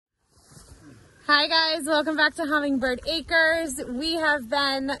Hi guys, welcome back to Hummingbird Acres. We have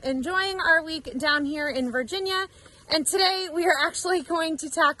been enjoying our week down here in Virginia, and today we are actually going to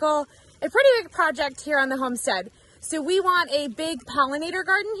tackle a pretty big project here on the homestead. So we want a big pollinator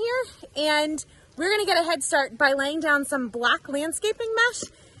garden here, and we're gonna get a head start by laying down some black landscaping mesh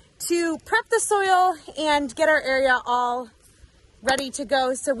to prep the soil and get our area all ready to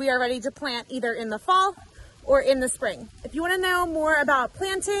go so we are ready to plant either in the fall or in the spring. If you wanna know more about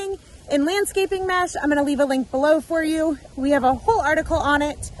planting in landscaping mesh, I'm gonna leave a link below for you. We have a whole article on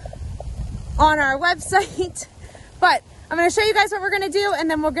it on our website, but I'm gonna show you guys what we're gonna do and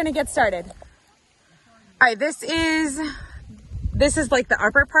then we're gonna get started. All right, this is like the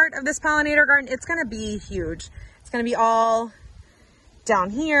upper part of this pollinator garden. It's gonna be huge. It's gonna be all down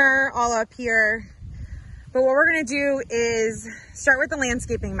here, all up here. But what we're gonna do is start with the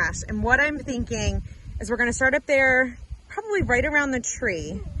landscaping mesh. And what I'm thinking is we're gonna start up there, probably right around the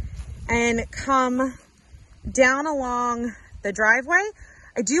tree, and come down along the driveway.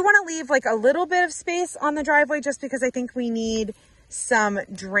 I do want to leave like a little bit of space on the driveway just because I think we need some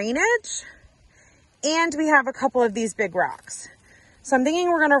drainage, and we have a couple of these big rocks. So I'm thinking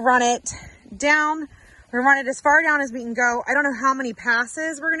we're going to run it down. We're going to run it as far down as we can go. I don't know how many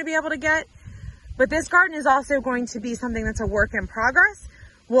passes we're going to be able to get, but this garden is also going to be something that's a work in progress.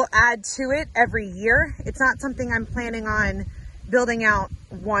 We'll add to it every year. It's not something I'm planning on building out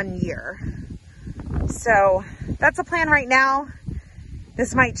one year. So that's a plan right now.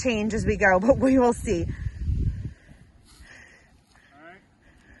 This might change as we go, but we will see. All right,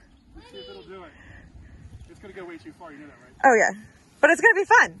 let's see if it'll do it. It's gonna go way too far, you know that, right? Oh yeah, but it's gonna be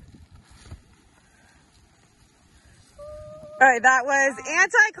fun. All right, that was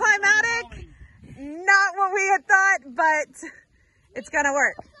anticlimactic. Not what we had thought, but it's gonna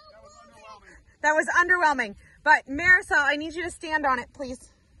work. That was underwhelming. But Marisol, I need you to stand on it,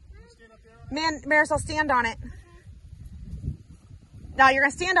 please. Marisol, stand on it. Now you're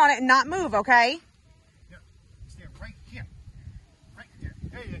gonna stand on it and not move, okay? Yeah, stand right here. Right here.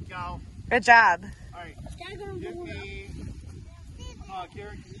 There you go. Good job. All right. Give me,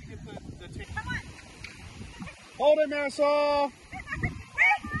 Karen, can you get the tape? Come on. Hold it, Marisol.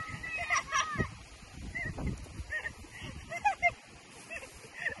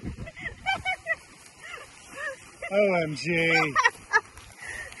 OMG.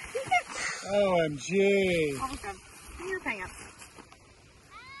 OMG. In your pants.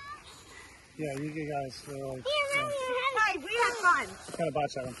 Yeah, you guys really. Hey, we had fun. Kind of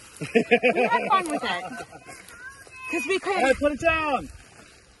botch at them. We had fun with it. Because we could. Hey, put it down.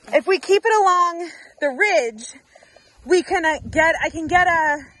 If we keep it along the ridge, we can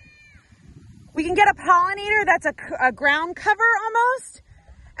we can get a pollinator that's a ground cover almost,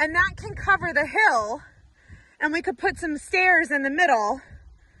 and that can cover the hill. And we could put some stairs in the middle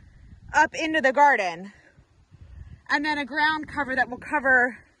up into the garden. And then a ground cover that will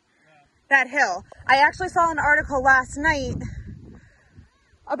cover that hill. I actually saw an article last night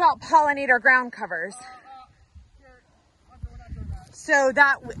about pollinator ground covers. So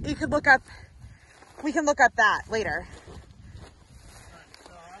that you could look up, we can look up that later.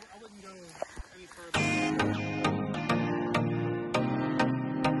 So I wouldn't go any further.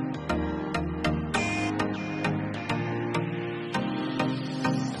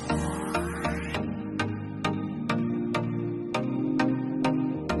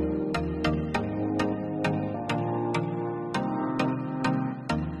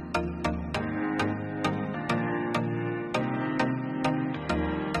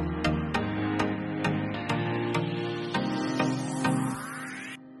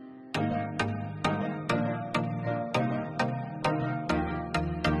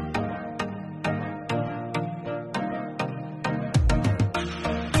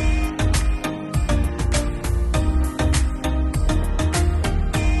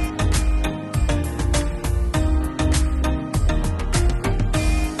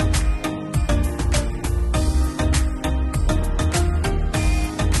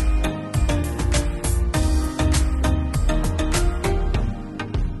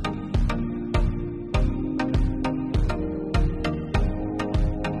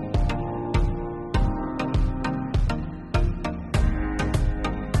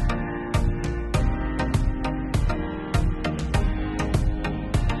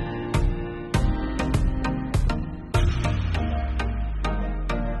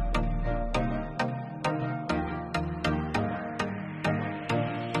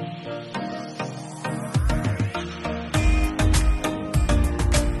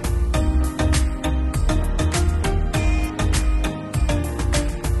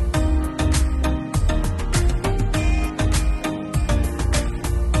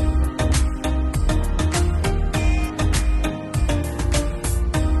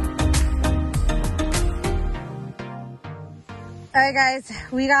 Okay guys,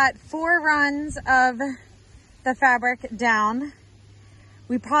 we got 4 runs of the fabric down.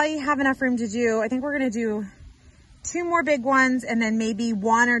 We probably have enough room to do, I think we're gonna do 2 more big ones and then maybe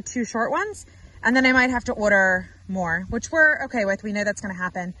 1 or 2 short ones. And then I might have to order more, which we're okay with. We know that's gonna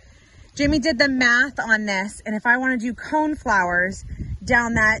happen. Jamie did the math on this, and if I wanna do cone flowers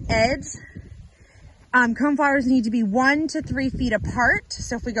down that edge, cone flowers need to be 1 to 3 feet apart.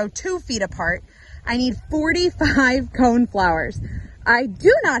 So if we go 2 feet apart, I need 45 cone flowers. I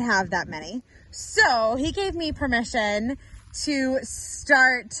do not have that many. So he gave me permission to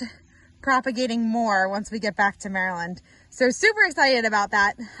start propagating more once we get back to Maryland. So super excited about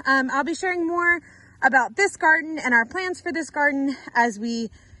that. I'll be sharing more about this garden and our plans for this garden as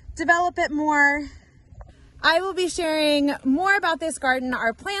we develop it more. I will be sharing more about this garden,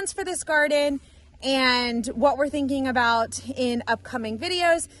 our plans for this garden, and what we're thinking about in upcoming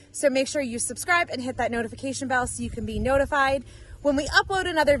videos. So make sure you subscribe and hit that notification bell so you can be notified when we upload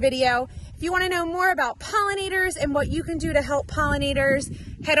another video. If you want to know more about pollinators and what you can do to help pollinators,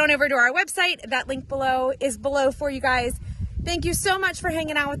 head on over to our website. That link below is below for you guys. Thank you so much for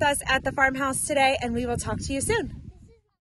hanging out with us at the farmhouse today, and we will talk to you soon.